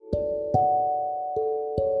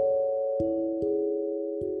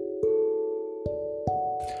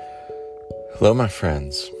Hello, my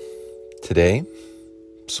friends. Today,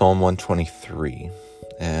 Psalm 123,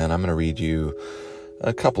 and I'm going to read you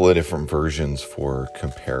a couple of different versions for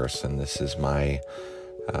comparison. This is my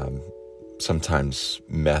sometimes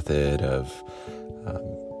method of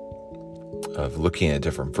looking at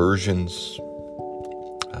different versions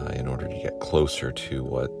in order to get closer to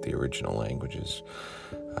what the original languages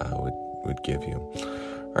would give you.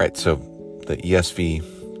 All right, so the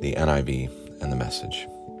ESV, the NIV, and the Message.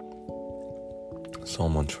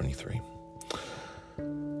 Psalm 123.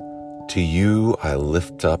 To you I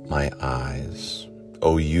lift up my eyes,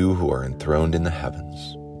 O you who are enthroned in the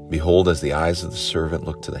heavens. Behold, as the eyes of the servant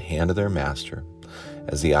look to the hand of their master,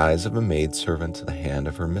 as the eyes of a maidservant to the hand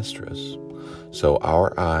of her mistress, so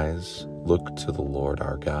our eyes look to the Lord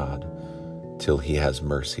our God, till he has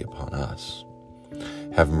mercy upon us.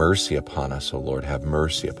 Have mercy upon us, O Lord, have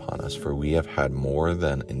mercy upon us, for we have had more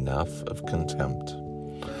than enough of contempt.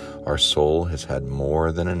 Our soul has had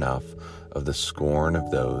more than enough of the scorn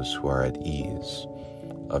of those who are at ease,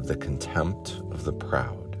 of the contempt of the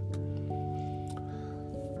proud.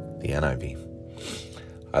 The NIV.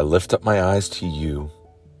 I lift up my eyes to you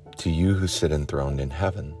who sit enthroned in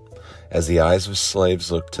heaven. As the eyes of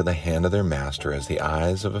slaves look to the hand of their master, as the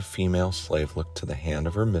eyes of a female slave look to the hand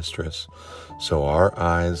of her mistress, so our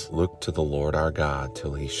eyes look to the Lord our God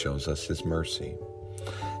till he shows us his mercy.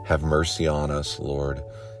 Have mercy on us, Lord.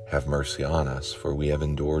 Have mercy on us, for we have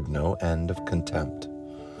endured no end of contempt.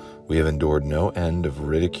 We have endured no end of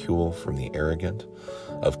ridicule from the arrogant,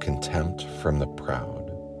 of contempt from the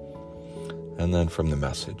proud. And then from the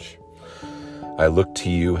Message. I look to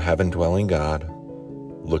you, heaven-dwelling God,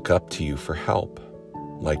 look up to you for help.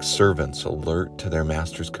 Like servants alert to their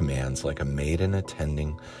master's commands, like a maiden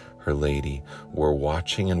attending her lady, we're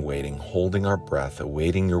watching and waiting, holding our breath,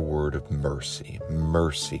 awaiting your word of mercy.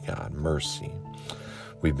 Mercy, God, mercy.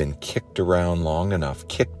 We've been kicked around long enough,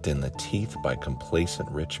 kicked in the teeth by complacent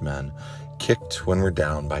rich men, kicked when we're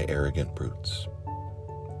down by arrogant brutes.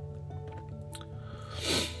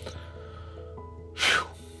 Whew.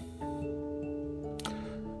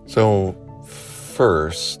 So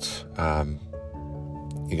first,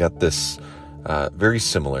 you got this very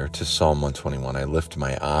similar to Psalm 121. I lift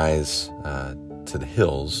my eyes to the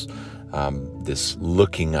hills, this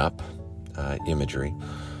looking up imagery.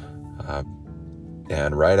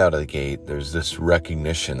 And right out of the gate, there's this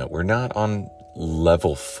recognition that we're not on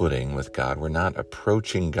level footing with God. We're not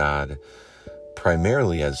approaching God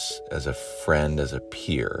primarily as a friend, as a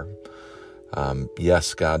peer.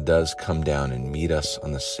 Yes, God does come down and meet us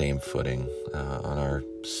on the same footing, on our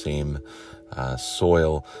same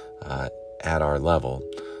soil, at our level.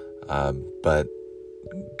 But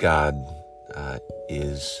God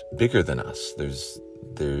is bigger than us.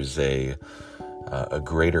 There's a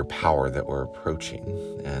greater power that we're approaching,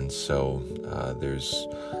 and so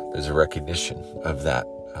there's a recognition of that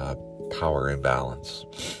power imbalance,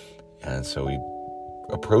 and so we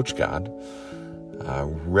approach God,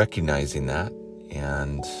 recognizing that,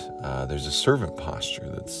 and there's a servant posture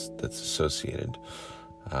that's associated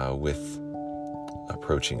with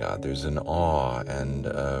approaching God. There's an awe and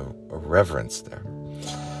a reverence there,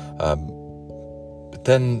 but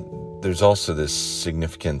then there's also this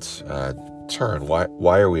significant turn.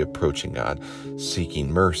 Why are we approaching God,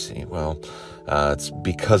 seeking mercy? Well, it's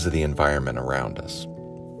because of the environment around us.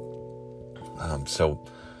 So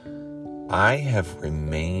I have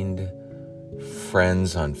remained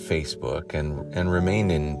friends on Facebook and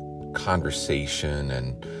remained in conversation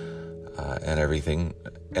and everything.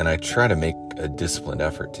 And I try to make a disciplined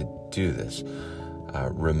effort to do this,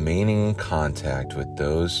 remaining in contact with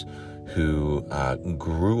those who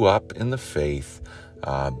grew up in the faith,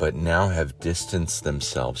 but now have distanced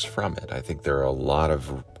themselves from it. I think there are a lot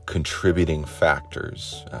of contributing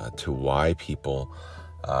factors to why people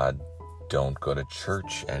don't go to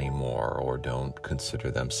church anymore or don't consider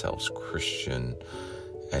themselves Christian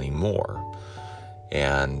anymore.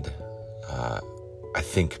 And I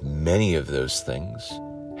think many of those things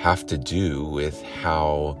have to do with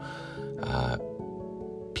how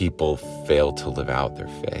people fail to live out their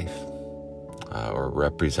faith. Or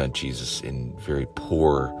represent Jesus in very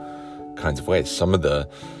poor kinds of ways. Some of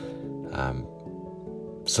those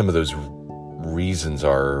reasons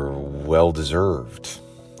are well deserved,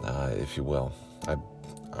 if you will. I'm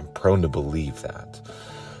prone to believe that.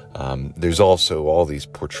 There's also all these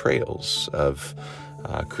portrayals of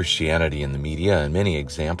Christianity in the media, and many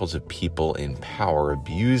examples of people in power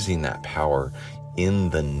abusing that power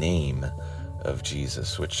in the name of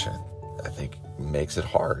Jesus, which I think makes it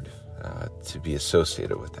hard to be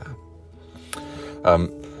associated with that.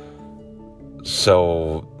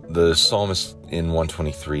 So The psalmist in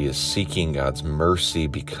 123 is seeking God's mercy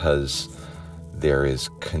because there is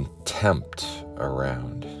contempt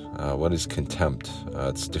around. What is contempt?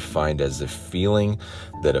 It's defined as the feeling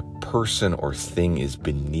that a person or thing is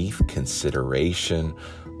beneath consideration,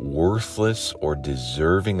 worthless, or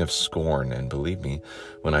deserving of scorn. And believe me,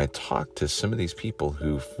 when I talk to some of these people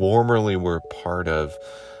who formerly were part of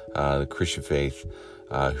the Christian faith,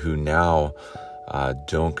 who now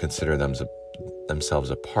don't consider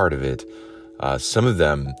themselves a part of it, some of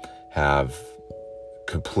them have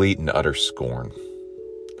complete and utter scorn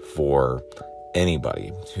for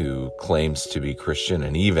anybody who claims to be Christian,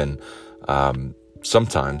 and even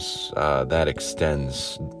sometimes that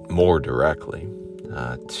extends more directly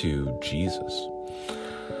to Jesus.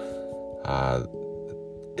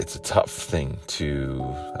 It's a tough thing to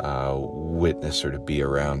witness or to be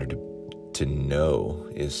around or to know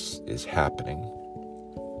is happening.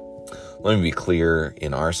 Let me be clear,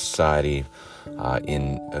 in our society,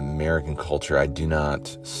 in American culture, I do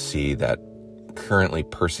not see that currently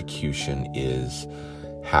persecution is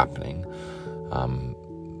happening.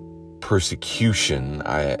 Persecution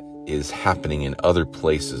is happening in other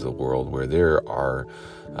places of the world where there are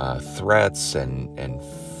threats and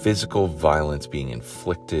physical violence being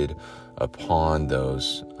inflicted upon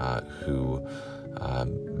those who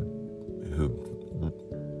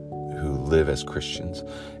live as Christians,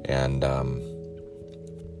 and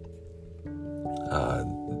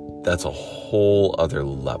that's a whole other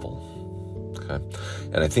level. Okay,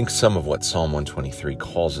 and I think some of what Psalm 123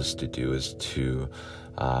 calls us to do is to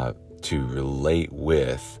relate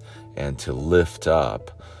with and to lift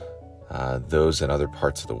up those in other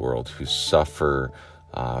parts of the world who suffer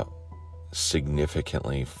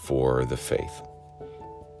significantly for the faith.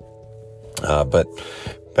 But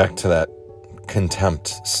back to that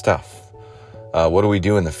contempt stuff. What do we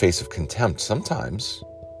do in the face of contempt? Sometimes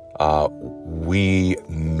we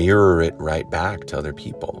mirror it right back to other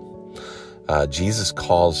people. Jesus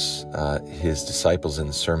calls his disciples in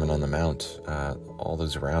the Sermon on the Mount, all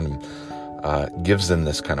those around him, gives them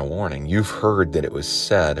this kind of warning. You've heard that it was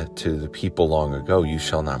said to the people long ago, you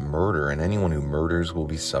shall not murder, and anyone who murders will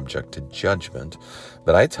be subject to judgment.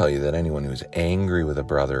 But I tell you that anyone who's angry with a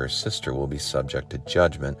brother or sister will be subject to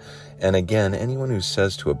judgment. And again, anyone who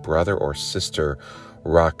says to a brother or sister,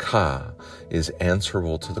 Raka, is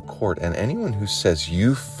answerable to the court. And anyone who says,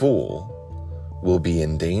 you fool, will be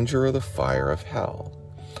in danger of the fire of hell.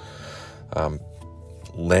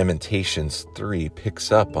 Lamentations 3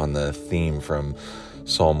 picks up on the theme from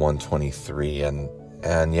Psalm 123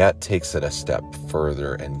 and yet takes it a step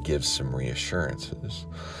further and gives some reassurances.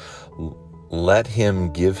 Let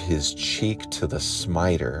him give his cheek to the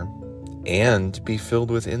smiter and be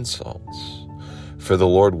filled with insults. For the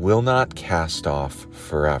Lord will not cast off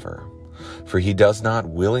forever, for he does not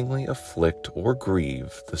willingly afflict or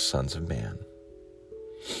grieve the sons of man.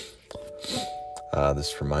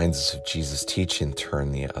 This reminds us of Jesus' teaching,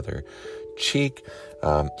 turn the other cheek.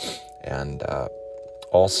 And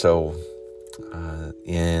also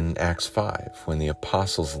in Acts 5, when the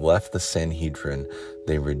apostles left the Sanhedrin,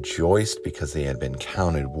 they rejoiced because they had been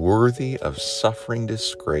counted worthy of suffering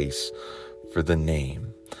disgrace for the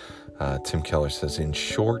name. Tim Keller says, in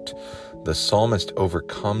short, the psalmist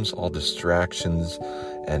overcomes all distractions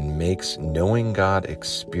and makes knowing God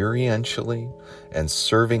experientially and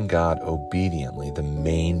serving God obediently the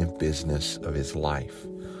main business of his life.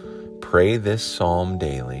 Pray this psalm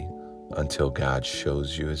daily until God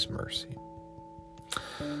shows you his mercy.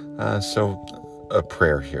 So a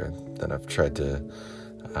prayer here that I've tried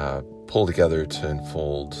to pull together to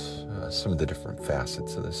unfold some of the different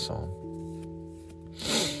facets of this psalm.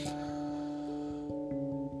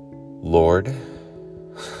 Lord,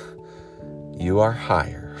 you are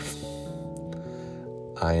higher.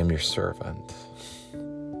 I am your servant.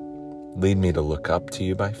 Lead me to look up to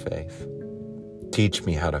you by faith. Teach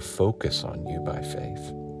me how to focus on you by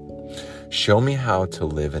faith. Show me how to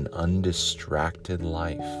live an undistracted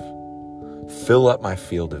life. Fill up my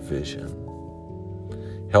field of vision.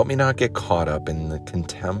 Help me not get caught up in the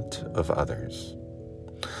contempt of others.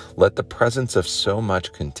 Let the presence of so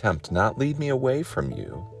much contempt not lead me away from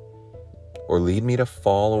you, or lead me to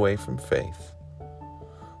fall away from faith,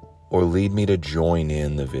 or lead me to join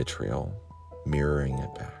in the vitriol, mirroring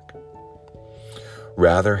it back.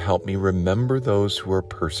 Rather, help me remember those who are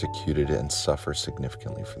persecuted and suffer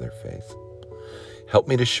significantly for their faith. Help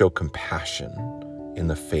me to show compassion in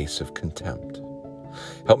the face of contempt.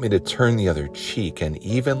 Help me to turn the other cheek and,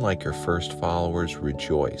 even like your first followers,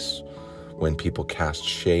 rejoice when people cast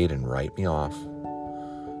shade and write me off,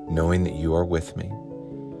 knowing that you are with me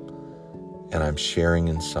and I'm sharing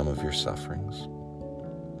in some of your sufferings.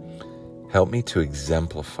 Help me to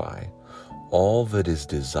exemplify all that is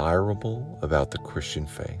desirable about the Christian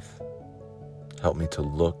faith. Help me to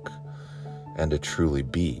look and to truly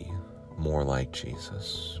be more like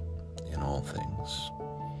Jesus in all things.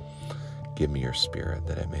 Give me your Spirit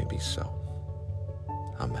that it may be so.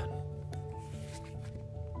 Amen.